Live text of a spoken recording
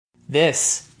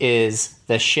This is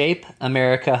the Shape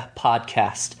America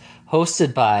podcast,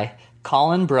 hosted by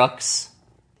Colin Brooks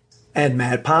and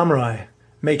Matt Pomeroy,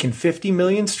 making 50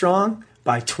 million strong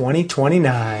by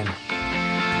 2029.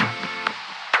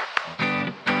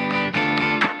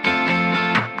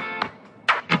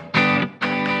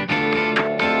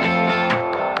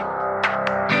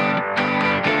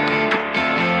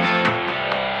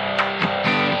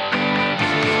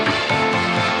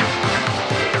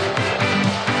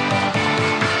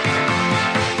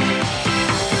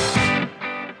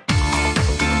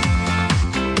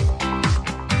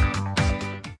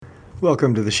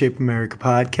 Welcome to the Shape America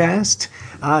podcast.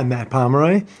 I'm Matt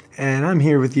Pomeroy, and I'm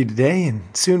here with you today, and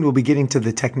soon we'll be getting to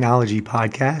the technology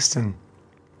podcast, and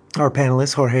our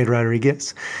panelists, Jorge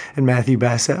Rodriguez and Matthew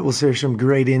Bassett, will share some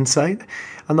great insight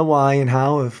on the why and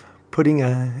how of putting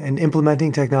and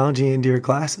implementing technology into your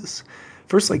classes.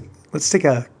 First, let's take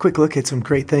a quick look at some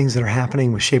great things that are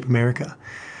happening with Shape America.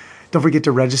 Don't forget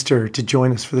to register to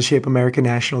join us for the Shape America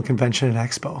National Convention and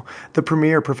Expo. The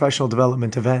premier professional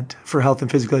development event for health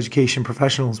and physical education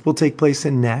professionals will take place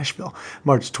in Nashville,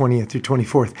 March 20th through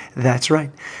 24th. That's right.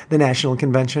 The National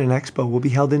Convention and Expo will be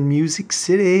held in Music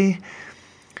City.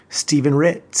 Stephen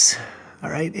Ritz,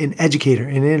 an educator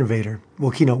and innovator, will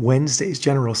keynote Wednesday's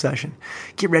general session.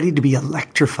 Get ready to be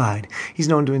electrified. He's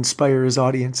known to inspire his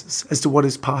audiences as to what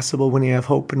is possible when you have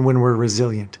hope and when we're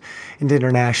resilient. An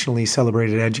internationally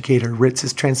celebrated educator, Ritz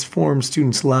has transformed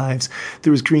students' lives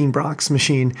through his Green Box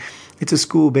machine. It's a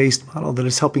school-based model that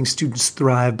is helping students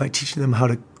thrive by teaching them how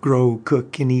to grow,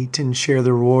 cook, and eat, and share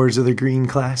the rewards of the green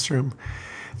classroom.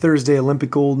 Thursday,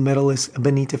 Olympic gold medalist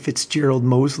Benita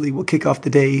Fitzgerald-Mosley will kick off the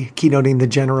day keynoting the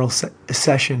general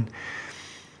session.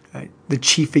 The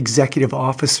Chief Executive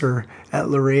Officer at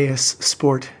Laureus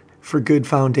Sport for Good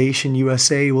Foundation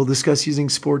USA will discuss using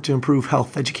sport to improve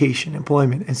health, education,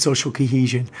 employment, and social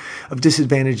cohesion of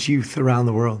disadvantaged youth around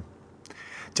the world.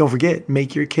 Don't forget,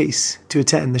 make your case to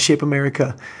attend the Shape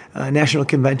America National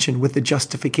Convention with the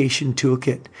Justification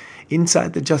Toolkit.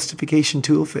 Inside the Justification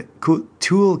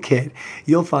Toolkit,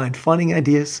 you'll find funding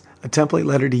ideas, a template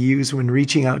letter to use when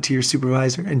reaching out to your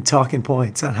supervisor, and talking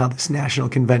points on how this national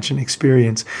convention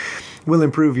experience will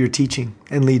improve your teaching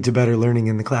and lead to better learning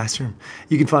in the classroom.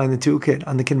 You can find the toolkit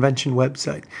on the convention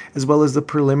website, as well as the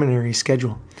preliminary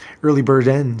schedule. Early bird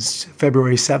ends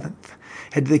February 7th.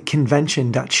 Head to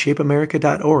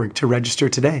convention.shapeamerica.org to register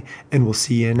today, and we'll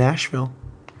see you in Nashville.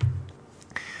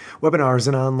 Webinars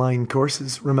and online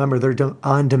courses, remember, they're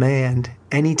on demand,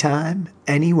 anytime,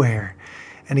 anywhere.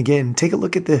 And again, take a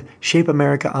look at the Shape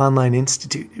America Online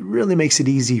Institute. It really makes it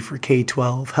easy for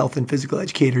K-12 health and physical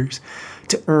educators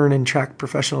to earn and track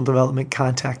professional development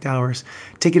contact hours.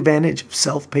 Take advantage of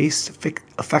self-paced,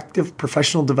 effective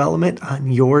professional development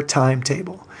on your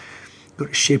timetable. Go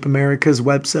to Shape America's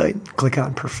website, click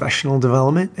on Professional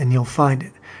Development, and you'll find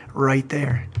it right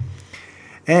there.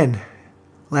 And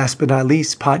last but not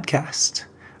least, podcast.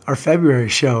 Our February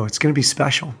show, it's going to be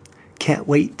special. Can't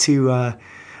wait to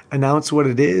announce what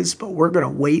it is, but we're going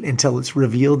to wait until it's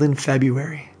revealed in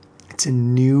February. It's a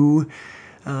new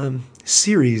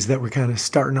series that we're kind of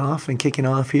starting off and kicking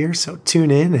off here, so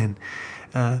tune in. And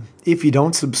if you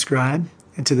don't subscribe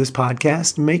to this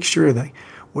podcast, make sure that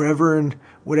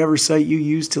whatever site you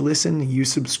use to listen, you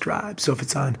subscribe. So if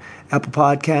it's on Apple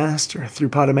Podcast or through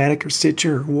Podomatic or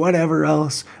Stitcher or whatever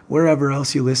else, wherever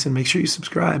else you listen, make sure you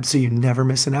subscribe so you never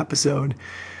miss an episode.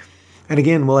 And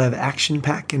again, we'll have Action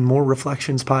Pack and More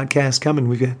Reflections podcast coming.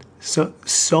 We've got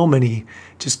so many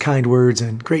just kind words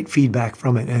and great feedback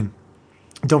from it. And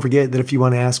don't forget that if you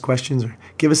want to ask questions or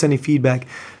give us any feedback,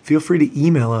 feel free to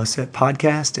email us at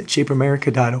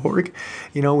podcast@shapeamerica.org.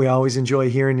 We always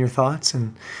enjoy hearing your thoughts.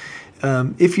 And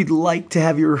if you'd like to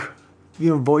have your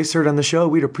voice heard on the show,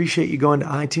 we'd appreciate you going to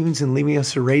iTunes and leaving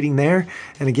us a rating there.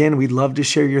 And again, we'd love to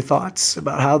share your thoughts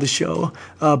about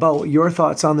about your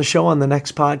thoughts on the show on the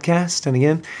next podcast. And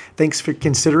again, thanks for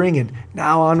considering. And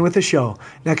now on with the show.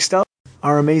 Next up,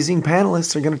 our amazing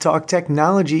panelists are going to talk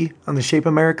technology on the Shape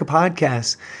America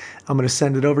podcast. I'm going to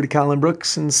send it over to Colin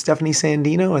Brooks and Stephanie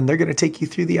Sandino, and they're going to take you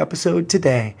through the episode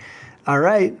today. All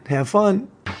right, have fun.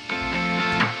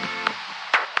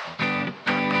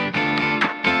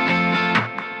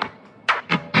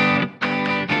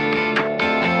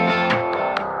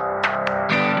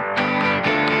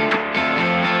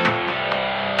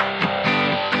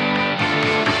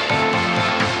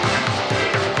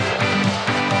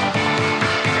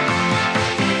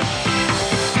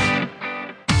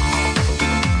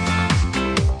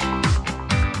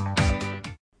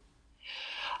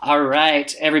 All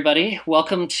right, everybody.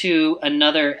 Welcome to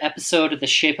another episode of the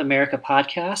Shape America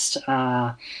podcast.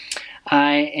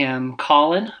 I am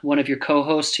Colin, one of your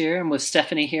co-hosts here. I'm with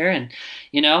Stephanie here, and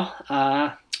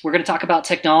we're going to talk about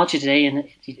technology today. And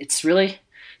it's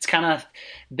kind of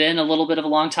been a little bit of a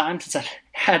long time since I've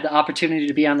had the opportunity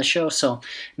to be on the show. So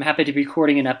I'm happy to be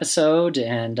recording an episode,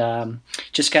 and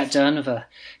just got done with a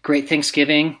great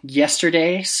Thanksgiving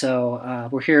yesterday. So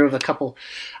we're here with a couple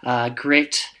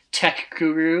great tech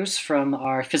gurus from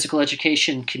our physical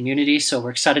education community, so we're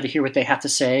excited to hear what they have to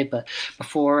say. But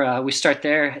before we start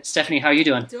there, Stephanie, how are you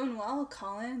doing? Doing well,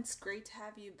 Colin. It's great to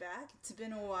have you back. It's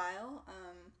been a while.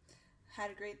 Had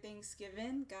a great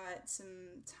Thanksgiving. Got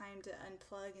some time to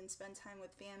unplug and spend time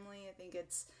with family. I think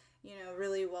it's,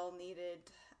 really well needed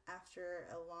after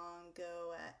a long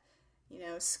go at,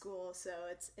 school. So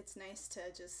it's nice to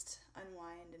just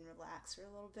unwind and relax for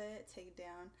a little bit, take it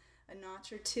down a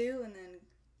notch or two, and then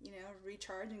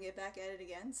recharge and get back at it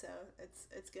again. So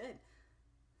it's good.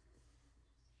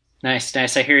 Nice.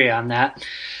 I hear you on that.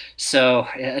 So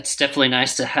it's definitely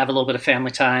nice to have a little bit of family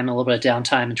time, a little bit of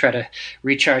downtime, and try to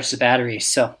recharge the batteries.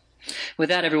 So with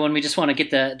that, everyone, we just want to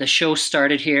get the show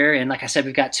started here. And like I said,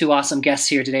 we've got two awesome guests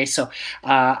here today. So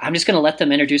I'm just going to let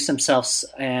them introduce themselves.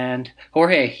 And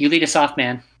Jorge, you lead us off,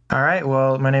 man. All right.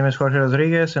 Well, my name is Jorge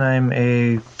Rodriguez, and I'm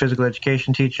a physical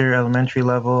education teacher, elementary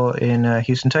level in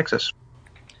Houston, Texas.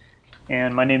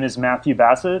 And my name is Matthew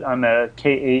Bassett. I'm a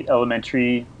K-8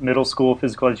 elementary middle school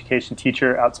physical education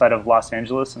teacher outside of Los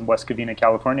Angeles in West Covina,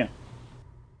 California.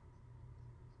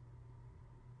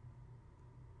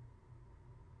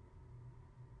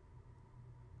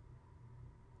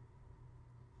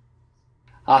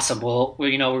 Awesome. Well,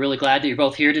 we're really glad that you're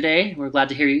both here today. We're glad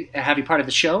to have you part of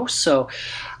the show. So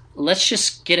let's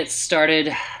just get it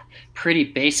started pretty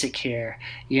basic here.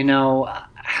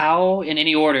 How, in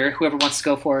any order, whoever wants to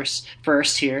go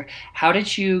first here, how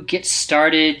did you get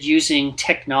started using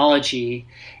technology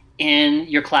in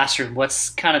your classroom? What's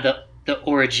kind of the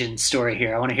origin story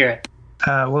here? I want to hear it.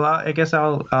 Well, I guess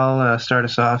I'll start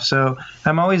us off. So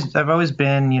I've always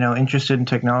been, interested in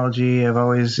technology. I've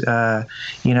always,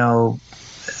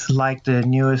 liked the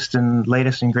newest and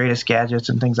latest and greatest gadgets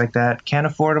and things like that. Can't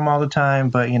afford them all the time,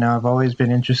 but, I've always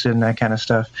been interested in that kind of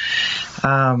stuff.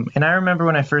 And I remember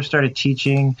when I first started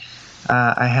teaching,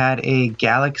 I had a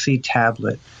Galaxy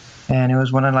tablet, and it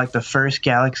was one of like the first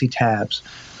Galaxy tabs,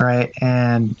 right?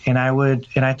 And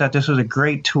I thought this was a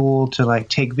great tool to like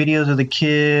take videos of the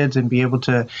kids and be able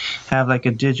to have like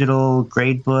a digital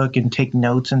grade book and take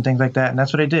notes and things like that. And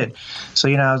that's what I did. So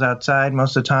I was outside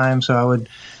most of the time, so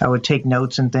I would take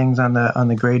notes and things on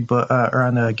the grade book or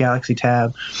on the Galaxy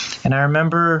tab. And I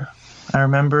remember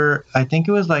I think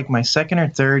it was like my second or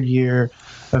third year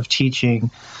of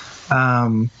teaching,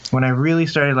 when I really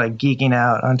started like geeking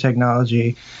out on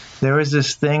technology. There was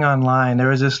this thing online. There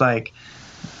was this like,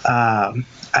 I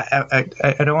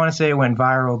don't want to say it went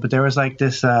viral, but there was like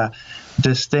this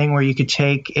thing where you could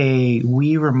take a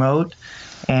Wii remote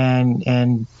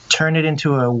and turn it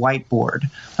into a whiteboard,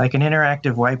 like an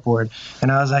interactive whiteboard.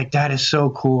 And I was like, that is so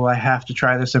cool. I have to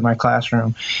try this in my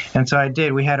classroom. And so I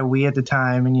did. We had a Wii at the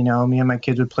time, and me and my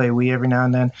kids would play Wii every now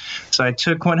and then. So I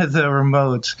took one of the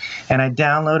remotes and I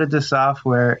downloaded the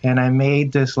software, and I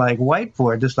made this like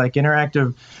whiteboard, this like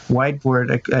interactive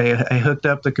whiteboard. I hooked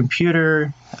up the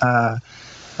computer,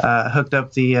 hooked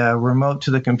up the remote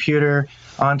to the computer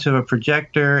onto a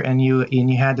projector, and you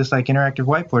had this like interactive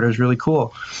whiteboard. It was really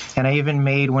cool. And I even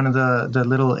made one of the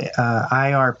little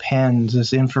IR pens,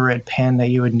 this infrared pen that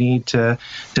you would need to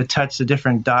touch the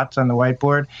different dots on the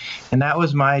whiteboard. And that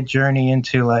was my journey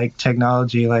into like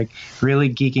technology, like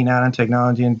really geeking out on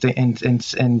technology and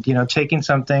taking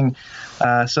something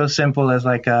so simple as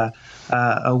like a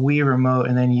Wii remote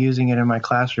and then using it in my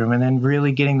classroom, and then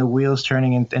really getting the wheels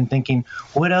turning and thinking,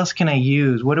 what else can I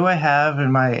use? What do I have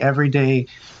in my everyday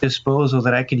disposal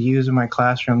that I could use in my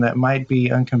classroom that might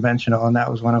be unconventional? And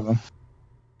that was one of them.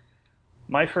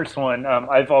 My first one,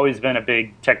 I've always been a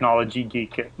big technology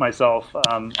geek myself.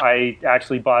 I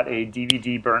actually bought a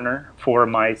DVD burner for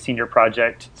my senior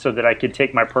project so that I could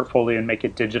take my portfolio and make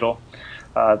it digital.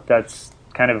 That's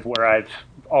kind of where I've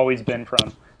always been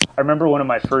from. I remember one of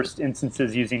my first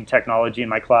instances using technology in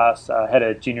my class. I had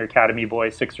a junior academy boy,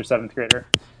 6th or 7th grader.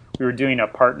 We were doing a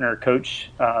partner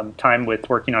coach time with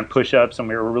working on push-ups, and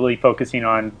we were really focusing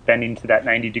on bending to that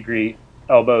 90-degree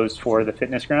elbows for the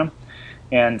fitnessgram.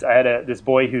 And I had this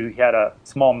boy who had a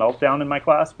small meltdown in my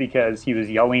class because he was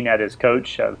yelling at his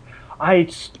coach of,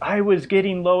 I was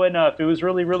getting low enough. It was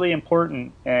really, really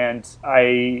important. And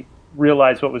I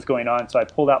realized what was going on, so I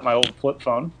pulled out my old flip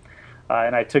phone.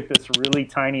 and I took this really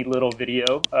tiny little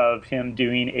video of him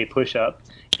doing a push-up,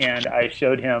 and I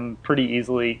showed him pretty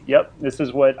easily, yep, this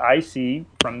is what I see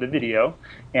from the video,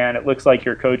 and it looks like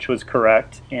your coach was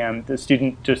correct. And the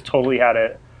student just totally had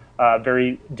a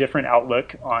very different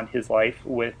outlook on his life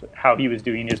with how he was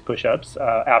doing his push-ups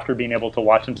after being able to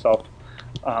watch himself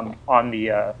on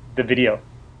the video.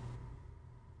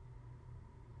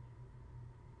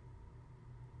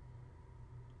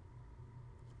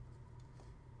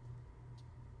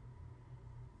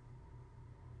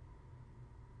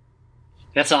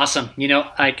 That's awesome. You know,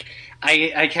 like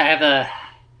I have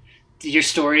your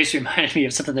stories reminded me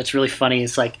of something that's really funny.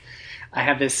 It's like I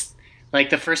have this, like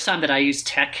the first time that I used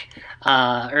tech,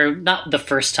 or not the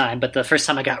first time, but the first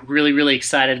time I got really, really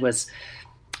excited was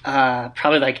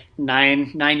probably like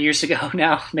nine years ago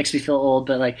now. Makes me feel old,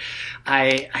 but like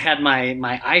I had my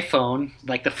iPhone,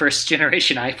 like the first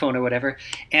generation iPhone or whatever,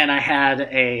 and I had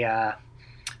a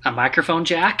microphone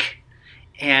jack,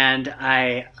 and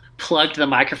I plugged the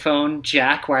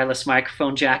wireless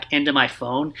microphone jack into my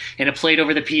phone, and it played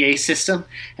over the PA system,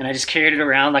 and I just carried it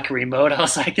around like a remote. I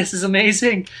was like, this is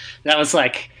amazing.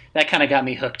 That kind of got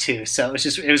me hooked too. So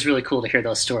it was really cool to hear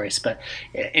those stories. But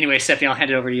anyway, Stephanie, I'll hand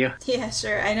it over to you. Yeah,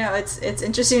 sure. I know it's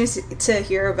interesting to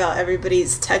hear about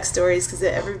everybody's tech stories, because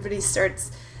everybody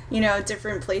starts,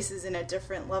 different places and at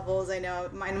different levels. I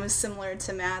know mine was similar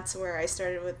to Matt's, where I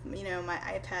started with, my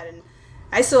iPad, and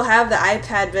I still have the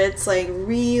iPad, but it's like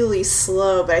really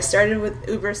slow. But I started with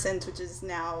UberSense, which is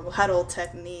now Huddle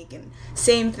Technique, and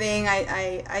same thing.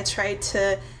 I tried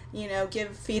to,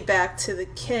 give feedback to the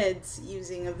kids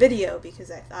using a video, because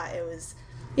I thought it was,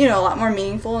 a lot more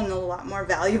meaningful and a lot more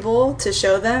valuable to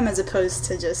show them, as opposed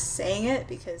to just saying it,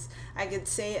 because I could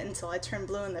say it until I turned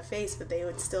blue in the face, but they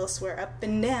would still swear up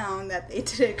and down that they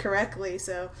did it correctly.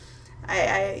 So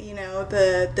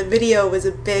the video was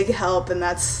a big help, and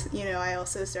that's, I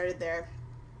also started there.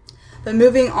 But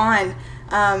moving on,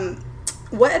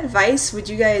 what advice would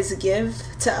you guys give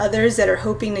to others that are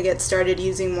hoping to get started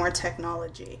using more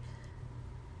technology?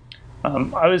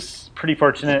 I was pretty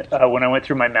fortunate. When I went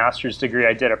through my master's degree,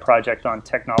 I did a project on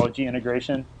technology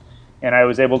integration, and I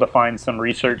was able to find some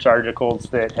research articles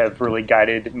that have really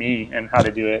guided me in how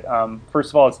to do it.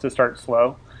 First of all, it's to start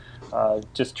slow.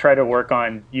 Just try to work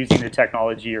on using the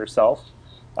technology yourself.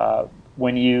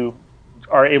 When you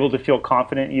are able to feel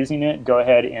confident using it, go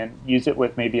ahead and use it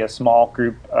with maybe a small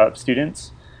group of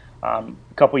students. A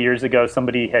couple years ago,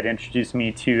 somebody had introduced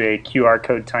me to a QR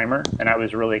code timer, and I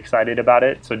was really excited about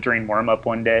it. So during warm-up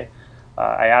one day,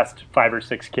 I asked 5 or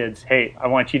 6 kids, hey, I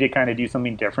want you to kind of do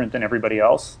something different than everybody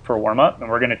else for warm-up, and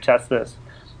we're going to test this.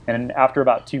 And after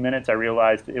about 2 minutes, I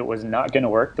realized it was not going to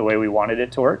work the way we wanted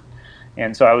it to work.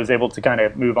 And so I was able to kind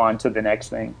of move on to the next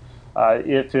thing.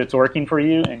 If it's working for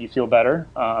you and you feel better,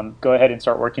 go ahead and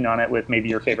start working on it with maybe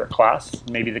your favorite class,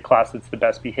 maybe the class that's the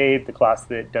best behaved, the class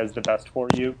that does the best for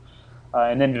you.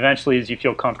 And then eventually, as you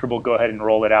feel comfortable, go ahead and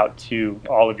roll it out to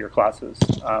all of your classes,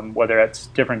 whether it's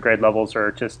different grade levels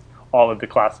or just all of the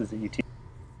classes that you teach.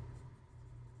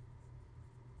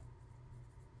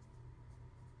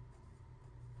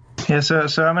 Yeah, so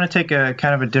I'm going to take a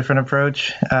kind of a different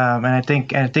approach, and I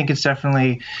think it's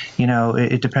definitely,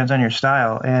 it depends on your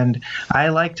style. And I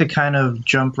like to kind of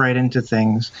jump right into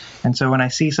things. And so when I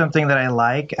see something that I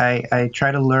like, I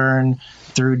try to learn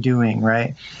through doing,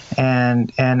 right?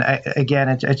 And again,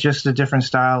 it's just a different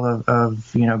style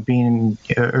of being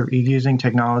or using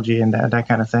technology and that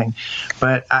kind of thing.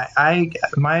 But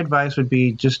my advice would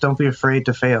be, just don't be afraid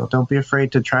to fail. Don't be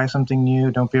afraid to try something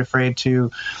new. Don't be afraid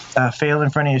to fail in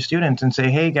front of your students and say,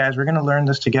 hey guys, we're going to learn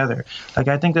this together. Like,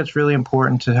 I think that's really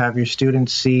important to have your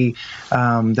students see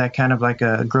that kind of like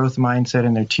a growth mindset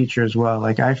in their teacher as well.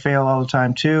 Like, I fail all the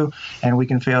time too, and we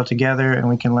can fail together and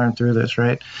we can learn through this,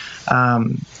 right?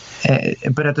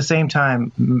 But at the same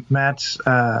time, Matt's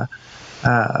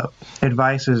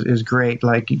advice is great.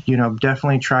 Like,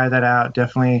 definitely try that out.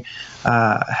 Definitely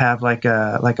have like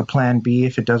a plan B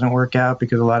if it doesn't work out,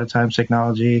 because a lot of times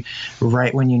technology,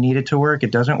 right when you need it to work,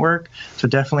 it doesn't work. So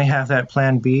definitely have that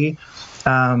plan B.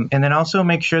 And then also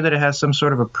make sure that it has some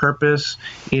sort of a purpose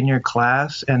in your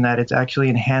class and that it's actually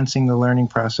enhancing the learning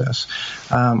process.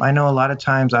 I know a lot of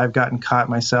times I've gotten caught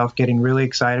myself getting really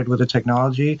excited with the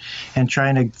technology and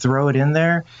trying to throw it in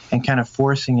there and kind of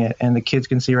forcing it, and the kids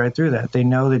can see right through that. They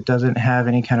know that it doesn't have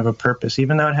any kind of a purpose,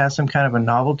 even though it has some kind of a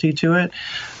novelty to it.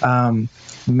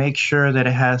 Make sure that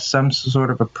it has some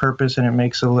sort of a purpose, and it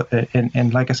makes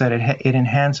and like I said, it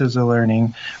enhances the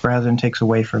learning rather than takes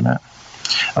away from it.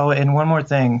 Oh, and one more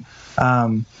thing.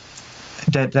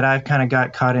 that I've kind of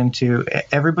got caught into.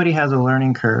 Everybody has a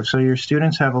learning curve. So your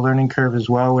students have a learning curve as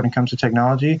well when it comes to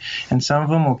technology, and some of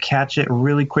them will catch it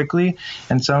really quickly,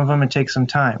 and some of them it takes some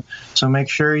time. So make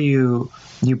sure you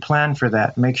plan for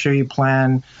that. Make sure you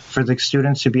plan for the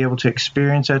students to be able to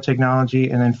experience that technology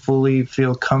and then fully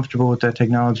feel comfortable with that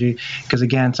technology, because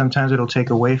again, sometimes it'll take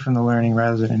away from the learning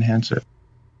rather than enhance it.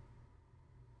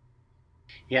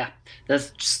 Yeah, that's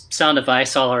just sound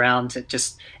advice all around.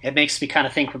 It makes me kind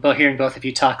of think about hearing both of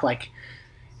you talk. Like,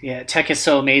 yeah, tech is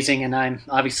so amazing, and I'm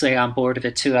obviously on board with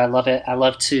it too. I love it. I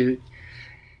love to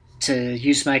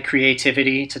use my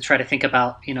creativity to try to think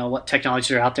about, what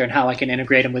technologies are out there and how I can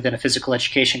integrate them within a physical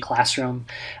education classroom.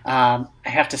 I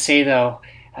have to say though,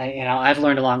 I've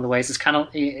learned along the ways, it's kind of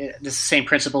the same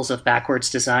principles of backwards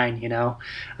design.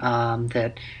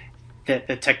 That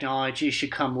the technology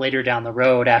should come later down the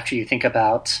road after you think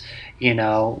about,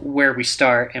 where we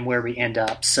start and where we end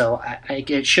up. So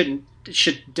it should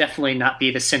definitely not be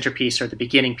the centerpiece or the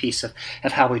beginning piece of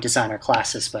how we design our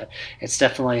classes, but it's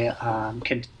definitely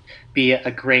can be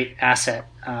a great asset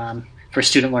for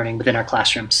student learning within our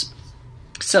classrooms.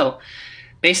 So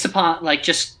based upon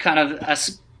just kind of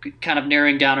us kind of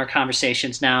narrowing down our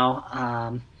conversations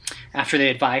now after the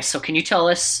advice, so can you tell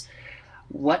us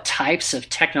what types of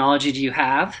technology do you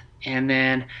have, and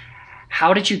then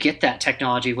how did you get that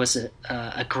technology? Was it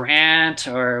a grant,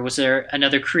 or was there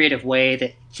another creative way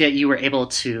that you were able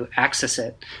to access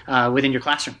it within your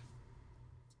classroom?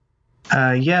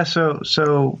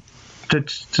 So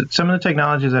some of the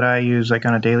technologies that I use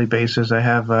on a daily basis, I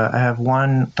have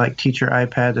one teacher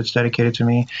iPad that's dedicated to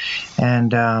me,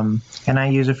 and I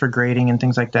use it for grading and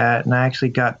things like that. And I actually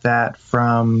got that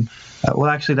from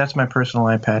that's my personal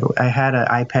iPad. I had an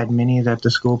iPad mini that the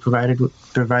school provided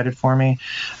for me,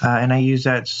 and I use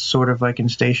that sort of in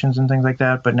stations and things like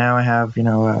that. But now I have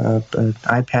a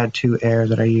iPad 2 Air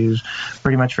that I use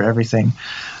pretty much for everything.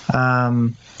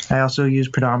 I also use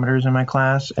pedometers in my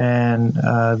class, and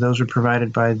those are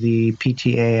provided by the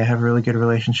PTA. I have a really good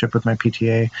relationship with my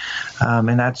PTA,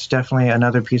 and that's definitely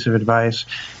another piece of advice.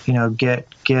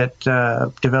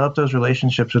 Develop those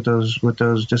relationships with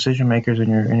those decision makers in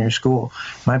your school.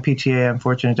 My PTA, I'm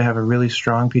fortunate to have a really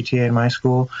strong PTA in my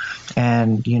school,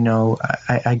 and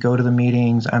I go to the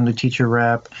meetings. I'm the teacher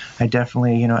rep. I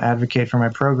definitely advocate for my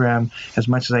program as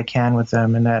much as I can with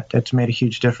them, and that's made a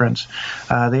huge difference.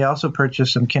 They also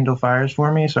purchased some Kindle Fires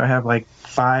for me, so I have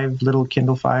 5 little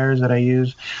Kindle Fires that I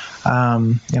use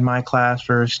in my class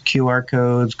for QR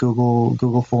codes,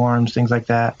 Google Forms, things like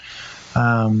that.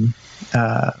 And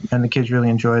the kids really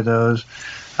enjoy those.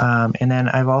 And then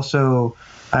I also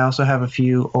have a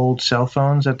few old cell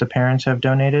phones that the parents have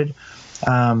donated.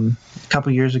 A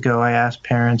couple years ago, I asked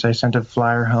parents. I sent a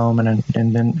flyer home, and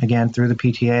then again through the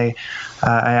PTA,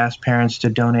 I asked parents to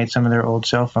donate some of their old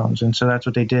cell phones, and so that's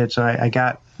what they did. So I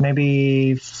got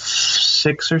maybe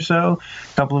 6 or so.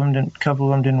 A couple of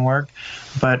them didn't work,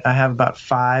 but I have about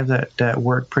 5 that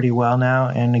work pretty well now.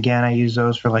 And again, I use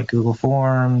those for Google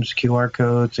Forms, QR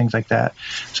codes, things like that.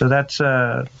 So those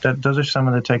are some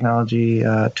of the technology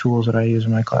tools that I use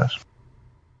in my class.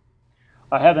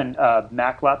 I have a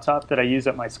Mac laptop that I use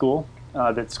at my school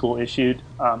that's school issued.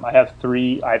 I have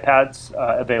 3 iPads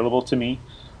available to me.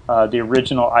 The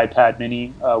original iPad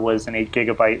mini was an 8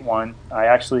 gigabyte one. I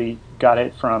actually got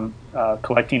it from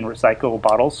collecting recyclable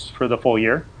bottles for the full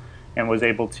year, and was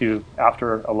able to,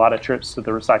 after a lot of trips to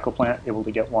the recycle plant, able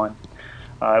to get one.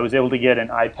 I was able to get an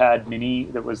iPad mini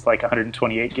that was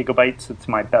 128 gigabytes. It's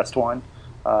my best one.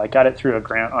 I got it through a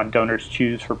grant on Donors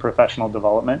Choose for professional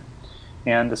development.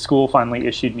 And the school finally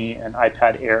issued me an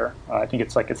iPad Air. I think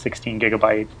it's a 16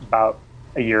 gigabyte about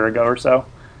a year ago or so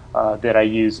that I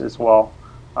use as well.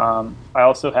 I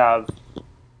also have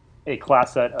a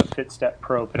class set of FitStep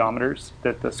Pro pedometers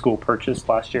that the school purchased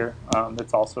last year.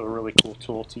 That's also a really cool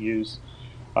tool to use.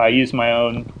 I use my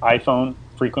own iPhone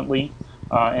frequently,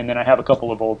 and then I have a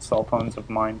couple of old cell phones of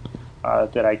mine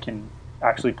that I can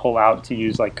actually pull out to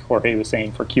use, like Jorge was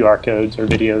saying, for QR codes or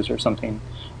videos or something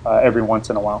every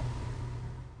once in a while.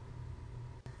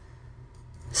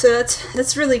 So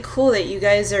that's really cool that you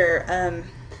guys are,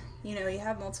 you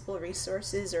have multiple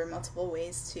resources or multiple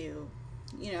ways to,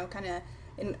 kind of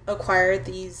acquire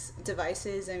these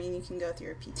devices. I mean, you can go through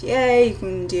your PTA, you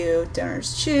can do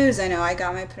Donors Choose. I know I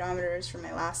got my pedometers from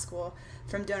my last school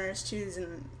from Donors Choose,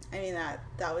 and I mean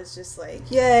that was just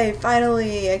yay,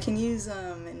 finally I can use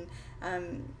them.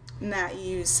 And Matt,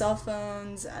 you use cell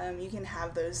phones. You can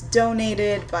have those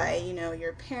donated by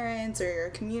your parents or your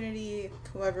community,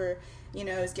 whoever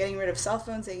is getting rid of cell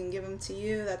phones. They can give them to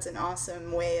you. That's an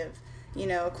awesome way of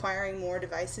acquiring more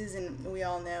devices. And we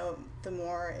all know the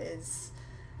more is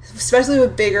especially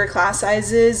with bigger class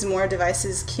sizes, more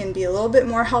devices can be a little bit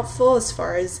more helpful as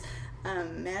far as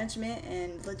management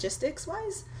and logistics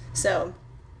wise. So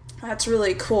that's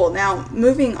really cool. Now,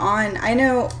 moving on, I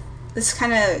know this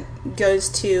kind of goes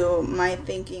to my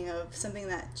thinking of something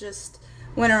that just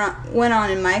went on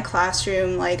in my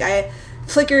classroom. Like,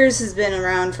 Flickrs has been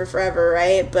around for forever,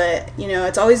 right? But,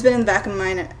 it's always been in the back of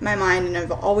my mind, and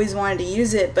I've always wanted to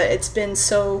use it, but it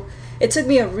took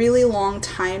me a really long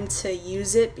time to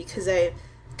use it because I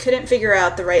couldn't figure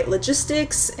out the right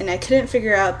logistics, and I couldn't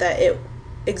figure out that it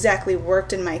exactly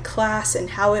worked in my class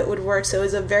and how it would work. So it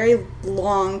was a very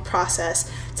long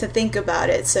process to think about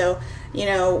it. So,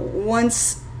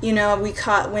 once, we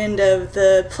caught wind of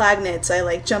the Plagnets,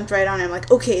 I jumped right on it. I'm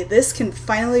like, okay, this can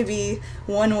finally be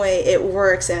one way it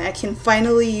works, and I can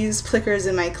finally use Flickrs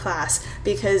in my class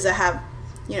because I have,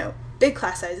 big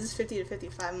class sizes, 50 to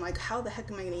 55. I'm like, how the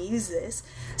heck am I going to use this?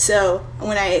 So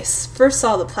when I first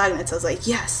saw the Plagnets, I was like,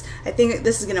 yes, I think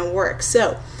this is going to work.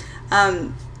 So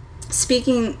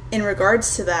speaking in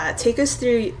regards to that, take us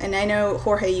through, and I know,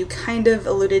 Jorge, you kind of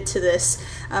alluded to this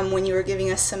when you were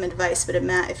giving us some advice, but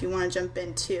Matt, if you want to jump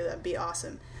in too, that'd be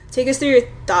awesome. Take us through your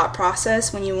thought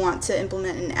process when you want to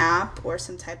implement an app or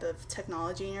some type of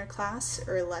technology in your class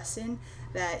or lesson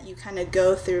that you kind of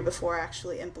go through before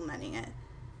actually implementing it.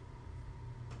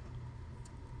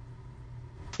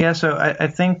 Yeah, so I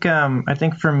think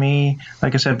for me,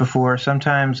 like I said before,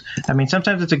 sometimes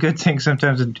it's a good thing,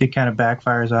 sometimes it kind of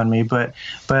backfires on me. But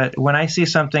when I see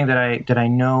something that I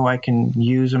know I can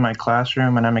use in my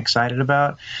classroom and I'm excited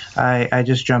about, I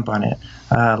just jump on it.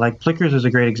 Like Flickrs is a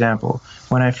great example.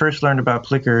 When I first learned about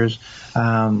Flickrs,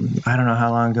 I don't know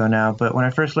how long ago now, but when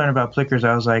I first learned about Flickrs,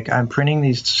 I was like, I'm printing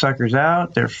these suckers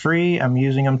out. They're free. I'm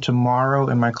using them tomorrow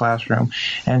in my classroom.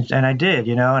 And I did,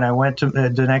 and I went to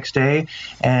the next day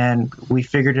and we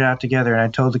figured it out together. And I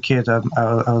told the kids, I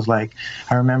was like,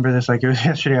 I remember this like it was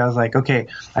yesterday. I was like, okay,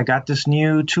 I got this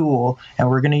new tool and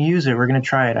we're going to use it. We're going to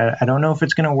try it. I don't know if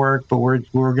it's going to work, but we're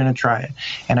going to try it.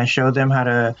 And I showed them how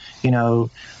to,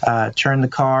 turn the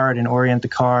card and orient the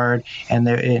card. And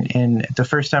the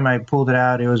first time I pulled it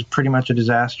out, it was pretty much a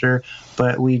disaster,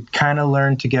 but we kind of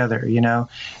learned together,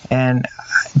 And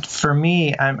for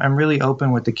me, I'm really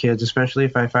open with the kids, especially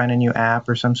if I find a new app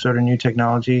or some sort of new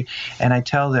technology, and I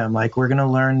tell them, like, we're going to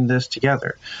learn this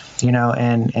together,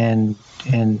 and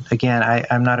again,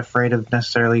 I'm not afraid of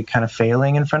necessarily kind of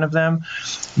failing in front of them,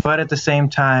 but at the same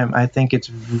time, I think it's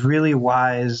really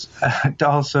wise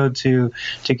also to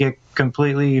get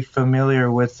completely familiar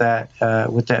with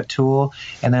that tool,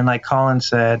 and then, like Colin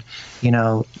said,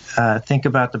 think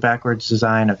about the backwards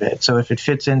design of it. So if it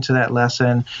fits into that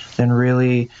lesson, then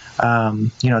really,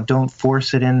 don't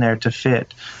force it in there to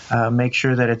fit. Make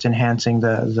sure that it's enhancing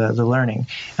the learning.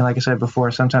 And like I said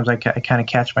before, sometimes I kind of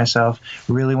catch myself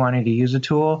really wanting to use a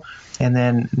tool and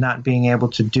then not being able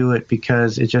to do it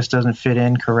because it just doesn't fit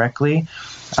in correctly.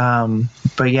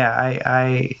 But yeah,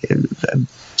 I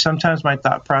sometimes my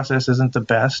thought process isn't the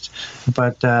best,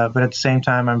 but at the same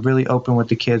time, I'm really open with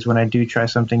the kids when I do try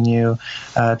something new,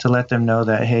 to let them know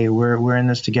that, hey, we're in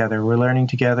this together. We're learning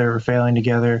together. We're failing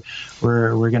together.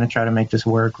 We're going to try to make this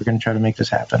work. We're going to try to make this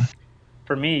happen.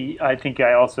 For me, I think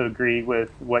I also agree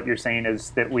with what you're saying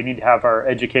is that we need to have our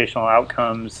educational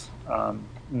outcomes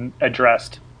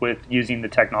addressed with using the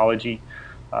technology.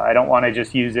 I don't want to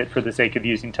just use it for the sake of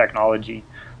using technology.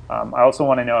 I also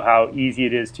want to know how easy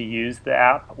it is to use the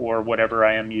app or whatever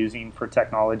I am using for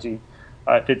technology.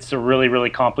 If it's really, really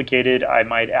complicated, I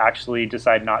might actually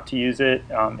decide not to use it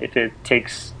if it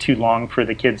takes too long for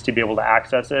the kids to be able to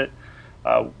access it.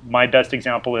 My best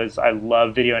example is I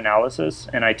love video analysis,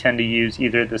 and I tend to use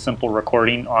either the simple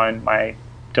recording on my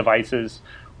devices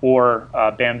or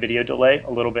BAM video delay a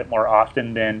little bit more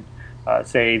often than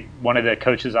say one of the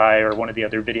Coach's Eye or one of the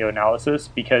other video analysis,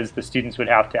 because the students would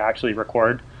have to actually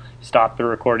record, stop the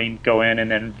recording, go in,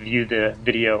 and then view the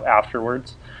video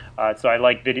afterwards. So I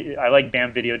like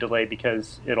BAM video delay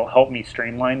because it'll help me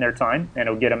streamline their time and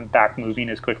it'll get them back moving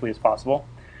as quickly as possible.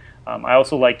 I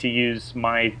also like to use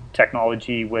my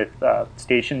technology with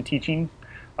station teaching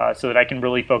so that I can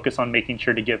really focus on making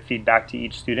sure to give feedback to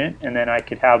each student, and then I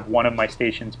could have one of my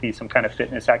stations be some kind of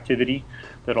fitness activity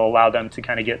that'll allow them to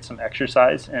kind of get some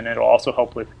exercise, and it'll also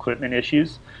help with equipment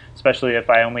issues, especially if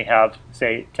I only have,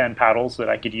 say, 10 paddles that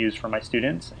I could use for my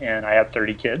students and I have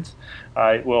 30 kids.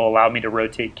 It will allow me to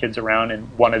rotate kids around,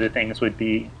 and one of the things would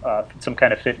be some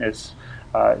kind of fitness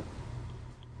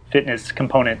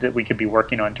component that we could be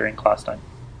working on during class time.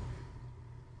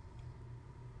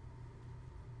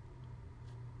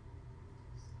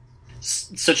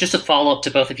 So just a follow up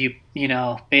to both of you,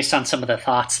 based on some of the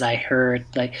thoughts that I heard,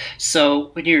 so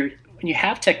when you're when you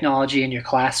have technology in your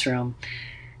classroom,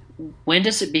 when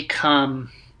does it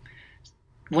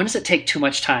take too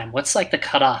much time? What's like the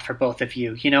cutoff for both of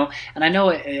you? And I know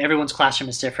everyone's classroom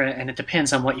is different, and it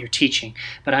depends on what you're teaching.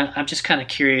 But I'm just kind of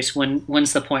curious,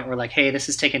 when's the point where like, hey, this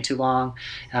is taking too long.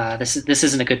 This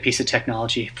isn't a good piece of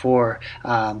technology for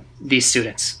these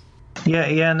students. Yeah,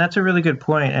 and that's a really good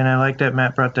point, and I like that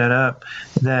Matt brought that up.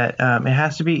 That it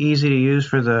has to be easy to use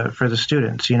for the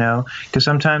students, because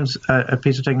sometimes a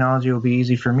piece of technology will be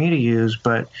easy for me to use,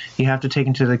 but you have to take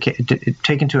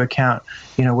into account,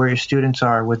 where your students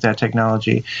are with that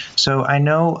technology. So I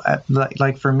know,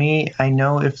 like for me, I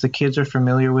know if the kids are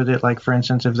familiar with it. Like for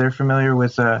instance, if they're familiar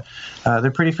with,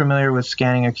 they're pretty familiar with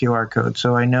scanning a QR code.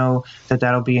 So I know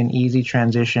that'll be an easy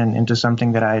transition into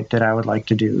something that I would like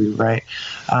to do, right?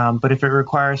 But if it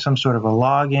requires some sort of a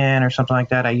login or something like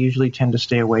that, I usually tend to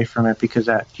stay away from it because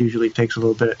that usually takes a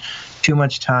little bit too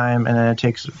much time, and then it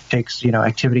takes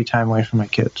activity time away from my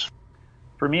kids.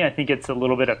 For me, I think it's a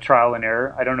little bit of trial and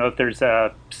error. I don't know if there's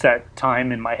a set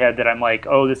time in my head that I'm like,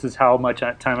 oh, this is how much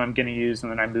time I'm going to use,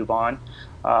 and then I move on.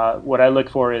 What I look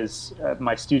for is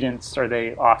my students, are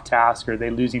they off task? Are they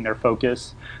losing their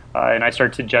focus? And I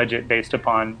start to judge it based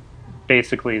upon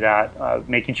basically that,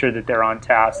 making sure that they're on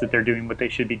task, that they're doing what they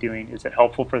should be doing. Is it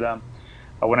helpful for them?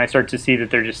 When I start to see that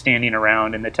they're just standing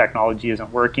around and the technology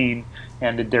isn't working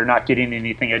and that they're not getting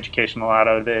anything educational out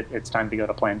of it, it's time to go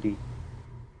to plan B.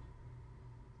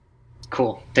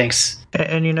 Cool. Thanks.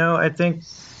 And I think,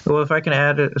 well, if I can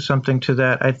add something to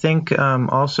that, I think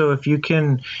also if you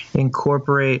can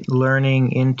incorporate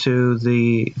learning into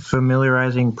the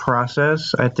familiarizing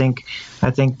process, I think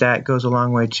that goes a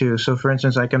long way too. So for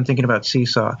instance, like I'm thinking about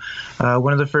Seesaw.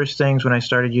 One of the first things when I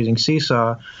started using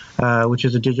Seesaw, which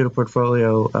is a digital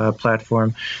portfolio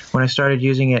platform, when I started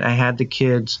using it, I had the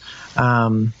kids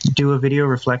do a video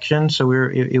reflection. So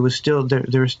it was still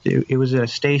it was at a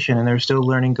station and there was still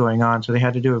learning going on. So they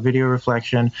had to do a video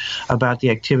reflection about the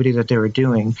activity that they were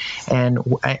doing, and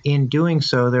in doing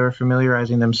so, they were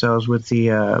familiarizing themselves with the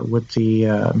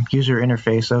user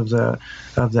interface of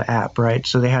the app, right?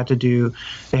 So they had to do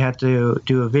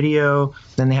a video,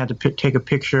 then they had to take a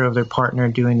picture of their partner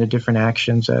doing the different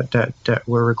actions that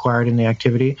were required in the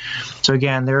activity. So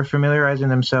again, they were familiarizing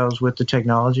themselves with the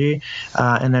technology,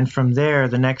 and then from there,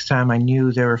 the next time I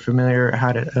knew they were familiar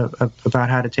about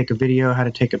how to take a video, how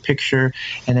to take a picture,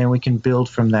 and then we can build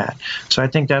from that. So I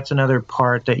think that's another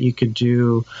part that you could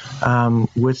do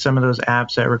with some of those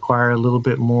apps that require a little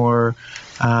bit more,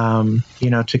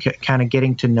 to kind of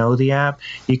getting to know the app.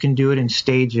 You can do it in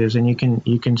stages, and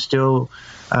you can still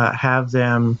have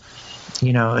them,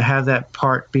 have that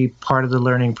part be part of the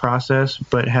learning process,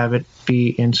 but have it be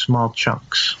in small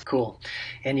chunks. Cool.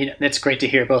 And that's great to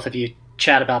hear both of you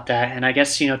chat about that. And I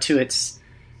guess too, it's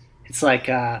like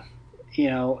I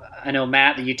know,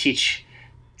 Matt, that you teach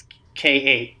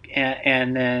K-8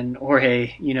 and then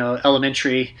Jorge,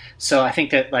 elementary. So I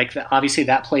think that obviously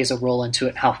that plays a role into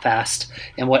it, how fast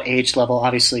and what age level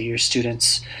obviously your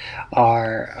students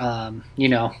are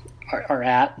are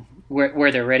at,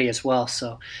 where they're ready as well.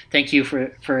 So thank you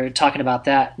for talking about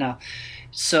that. Now,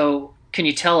 so can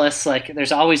you tell us,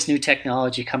 there's always new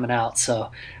technology coming out,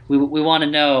 so we want to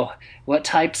know what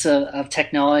types of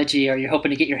technology are you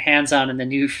hoping to get your hands on in the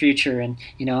near future, and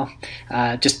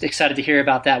just excited to hear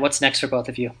about that. What's next for both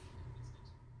of you?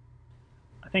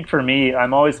 I think for me,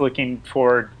 I'm always looking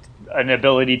for an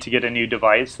ability to get a new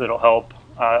device that'll help.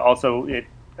 Also, it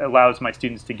allows my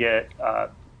students to get a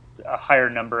higher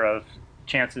number of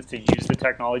chances to use the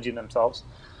technology themselves.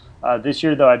 This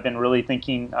year, though, I've been really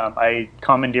thinking, I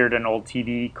commandeered an old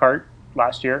TV cart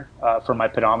last year for my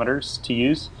pedometers to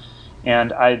use.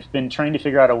 And I've been trying to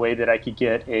figure out a way that I could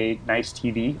get a nice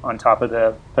TV on top of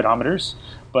the pedometers,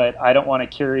 but I don't want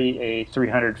to carry a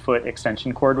 300-foot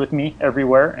extension cord with me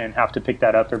everywhere and have to pick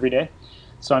that up every day.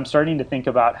 So I'm starting to think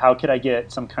about how could I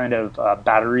get some kind of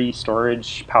battery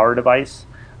storage power device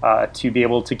to be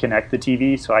able to connect the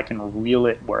TV so I can wheel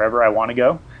it wherever I want to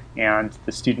go, and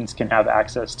the students can have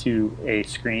access to a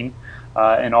screen,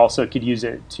 and also could use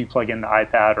it to plug in the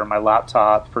iPad or my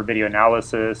laptop for video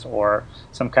analysis or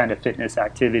some kind of fitness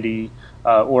activity,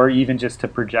 or even just to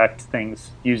project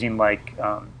things using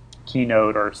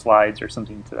Keynote or slides or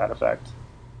something to that effect.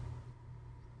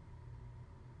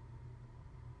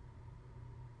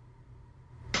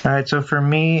 All right, so for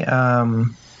me,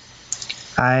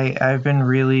 I've been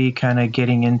really kind of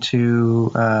getting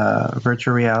into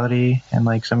virtual reality and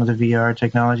some of the VR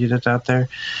technology that's out there.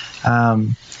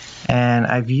 And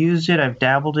I've used it, I've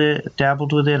dabbled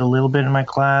with it a little bit in my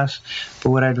class, but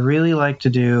what I'd really like to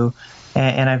do,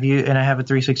 and I have a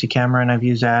 360 camera, and I've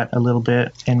used that a little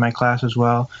bit in my class as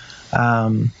well.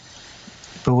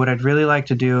 But what I'd really like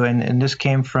to do, and this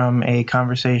came from a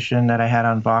conversation that I had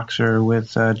on Voxer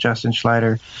with Justin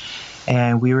Schleider,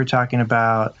 and we were talking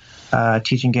about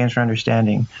teaching games for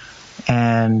understanding.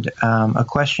 And a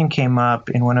question came up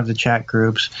in one of the chat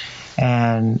groups,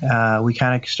 and we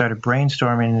kind of started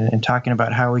brainstorming and talking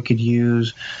about how we could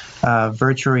use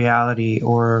virtual reality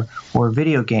or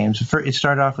video games. It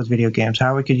started off with video games,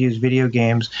 how we could use video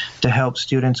games to help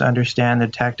students understand the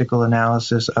tactical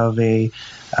analysis of a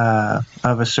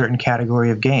certain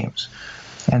category of games.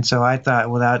 And so I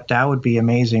thought, well, that would be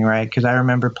amazing, right? Because I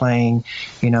remember playing,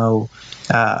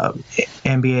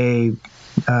 NBA,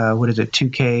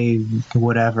 2K,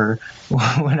 whatever,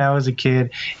 when I was a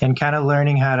kid, and kind of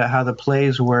learning how the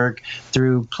plays work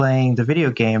through playing the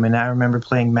video game. And I remember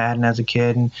playing Madden as a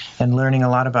kid and learning a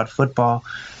lot about football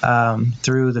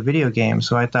through the video game.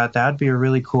 So I thought that would be a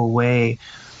really cool way,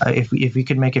 if we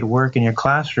could make it work in your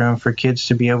classroom, for kids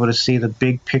to be able to see the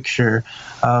big picture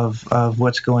of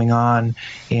what's going on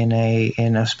in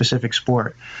a specific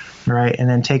sport. Right, and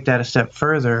then take that a step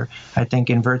further. I think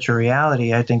in virtual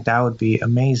reality, I think that would be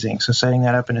amazing. So setting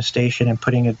that up in a station and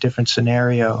putting a different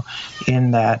scenario in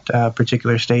that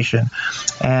particular station.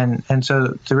 And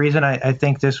so the reason I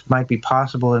think this might be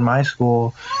possible in my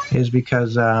school is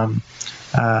because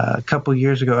a couple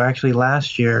years ago, actually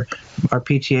last year, our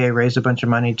PTA raised a bunch of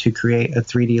money to create a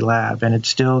 3D lab, and it's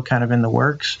still kind of in the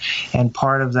works. And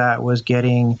part of that was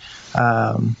getting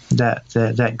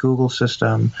that Google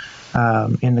system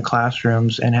in the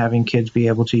classrooms and having kids be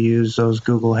able to use those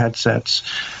Google headsets.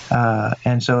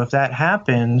 And so if that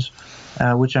happens,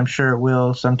 which I'm sure it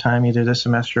will sometime either this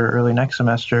semester or early next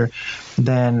semester,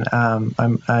 then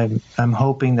I'm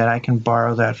hoping that I can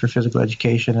borrow that for physical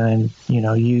education and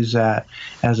use that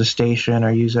as a station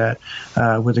or use that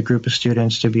with a group of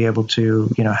students to be able to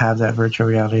have that virtual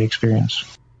reality experience.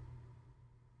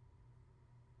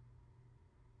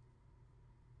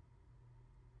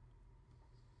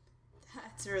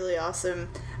 That's really awesome.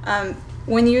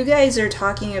 When you guys are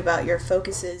talking about your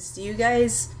focuses, do you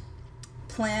guys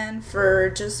plan for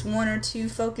just one or two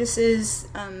focuses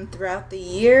throughout the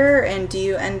year, and do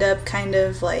you end up kind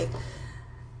of like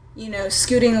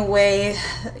scooting away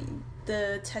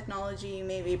the technology you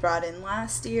maybe brought in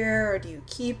last year, or do you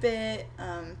keep it?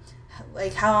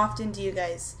 Like, how often do you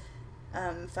guys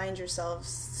find yourselves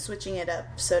switching it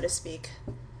up, so to speak?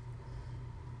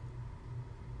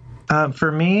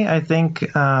 For me, I think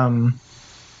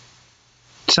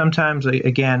sometimes,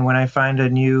 again, when I find a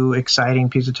new exciting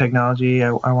piece of technology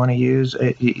I want to use,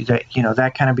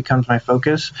 that kind of becomes my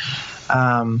focus.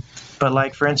 But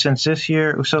like, for instance,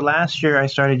 last year I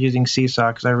started using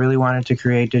Seesaw because I really wanted to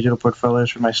create digital portfolios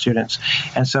for my students.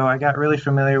 And so I got really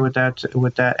familiar with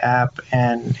that app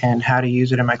and how to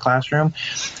use it in my classroom.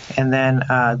 And then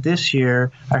this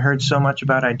year I heard so much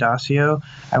about Idacio,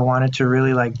 I wanted to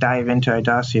really dive into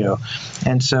Idacio.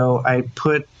 And so I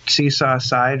put Seesaw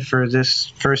aside for this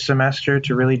first semester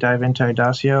to really dive into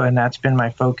Idacio, and that's been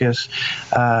my focus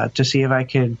to see if I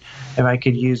could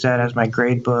use that as my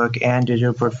grade book and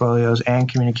digital portfolios and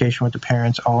communication with the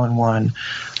parents all in one.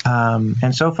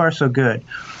 And so far so good.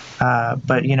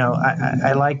 But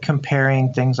I like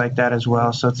comparing things like that as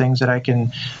well. So things that I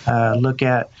can look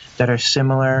at that are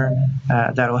similar,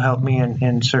 that will help me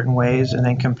in certain ways, and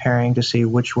then comparing to see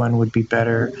which one would be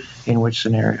better in which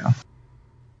scenario.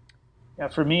 Yeah,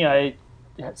 for me, I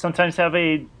sometimes have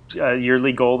a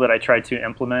yearly goal that I try to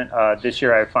implement. This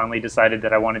year, I finally decided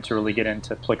that I wanted to really get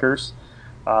into Plickers.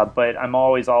 But I'm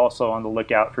always also on the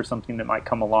lookout for something that might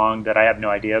come along that I have no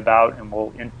idea about, and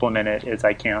will implement it as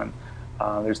I can.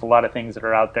 There's a lot of things that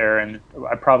are out there, and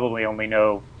I probably only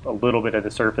know a little bit of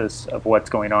the surface of what's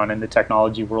going on in the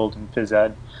technology world in phys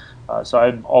ed. So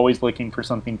I'm always looking for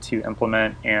something to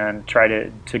implement and try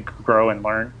to grow and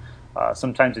learn.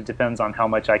 Sometimes it depends on how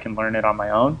much I can learn it on my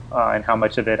own and how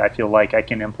much of it I feel like I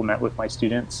can implement with my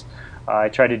students. I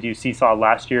tried to do Seesaw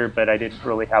last year, but I didn't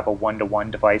really have a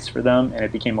one-to-one device for them, and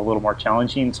it became a little more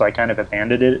challenging, so I kind of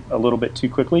abandoned it a little bit too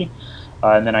quickly,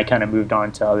 and then I kind of moved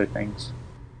on to other things.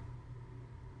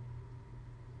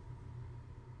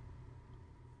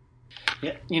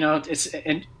 Yeah, it's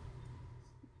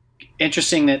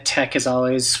interesting that tech is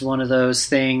always one of those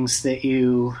things that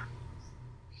you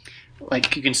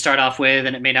can start off with,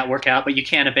 and it may not work out, but you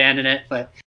can't abandon it.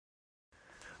 But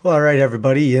well, all right,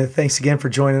 everybody. Yeah, thanks again for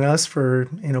joining us for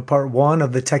part one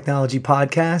of the Technology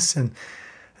Podcast,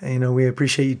 and we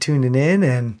appreciate you tuning in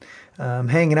and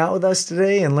hanging out with us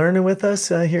today and learning with us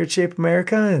here at Shape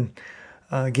America. And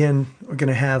again, we're going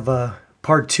to have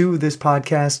part two of this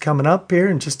podcast coming up here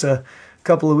in just a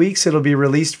couple of weeks. It'll be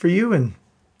released for you, and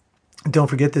don't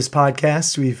forget this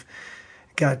podcast. We've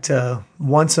got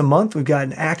once a month, we've got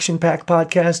an action-packed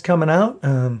podcast coming out.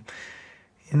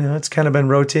 It's kind of been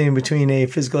rotating between a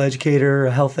physical educator,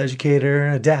 a health educator,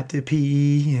 adaptive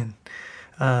PE,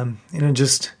 and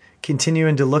just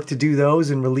continuing to look to do those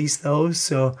and release those.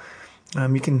 So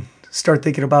you can start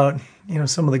thinking about,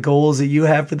 some of the goals that you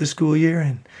have for the school year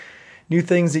and new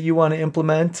things that you want to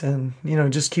implement, and,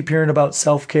 just keep hearing about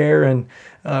self-care and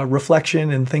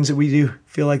reflection and things that we do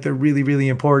feel like they're really, really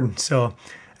important. So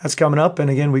that's coming up. And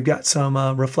again, we've got some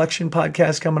reflection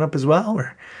podcasts coming up as well,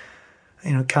 where,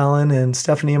 Colin and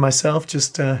Stephanie and myself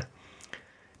just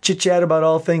chit chat about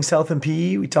all things health and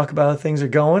PE. We talk about how things are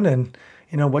going and,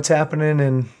 what's happening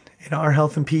in our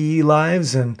health and PE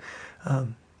lives. And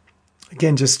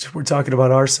again, we're talking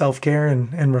about our self-care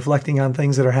and reflecting on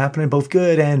things that are happening, both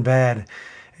good and bad,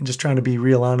 and just trying to be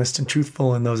real honest and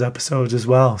truthful in those episodes as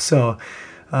well. So,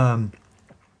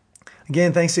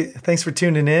 again, thanks for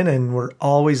tuning in, and we're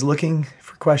always looking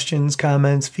for questions,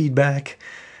 comments, feedback,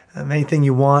 anything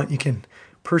you want. You can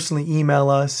personally email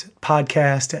us at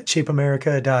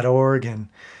podcast@shapeamerica.org. And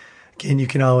again, you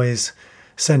can always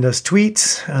send us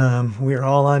tweets. We're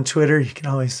all on Twitter. You can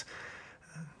always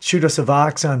shoot us a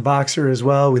Vox on Voxer as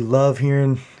well. We love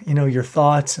hearing, your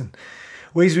thoughts and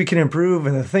ways we can improve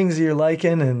and the things that you're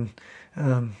liking and,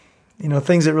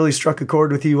 things that really struck a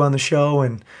chord with you on the show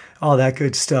and all that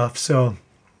good stuff. So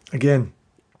again,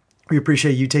 we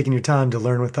appreciate you taking your time to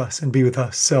learn with us and be with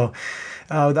us. So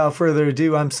without further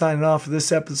ado, I'm signing off for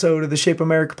this episode of the Shape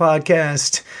America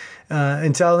podcast.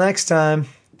 Until next time,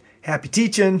 happy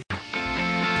teaching.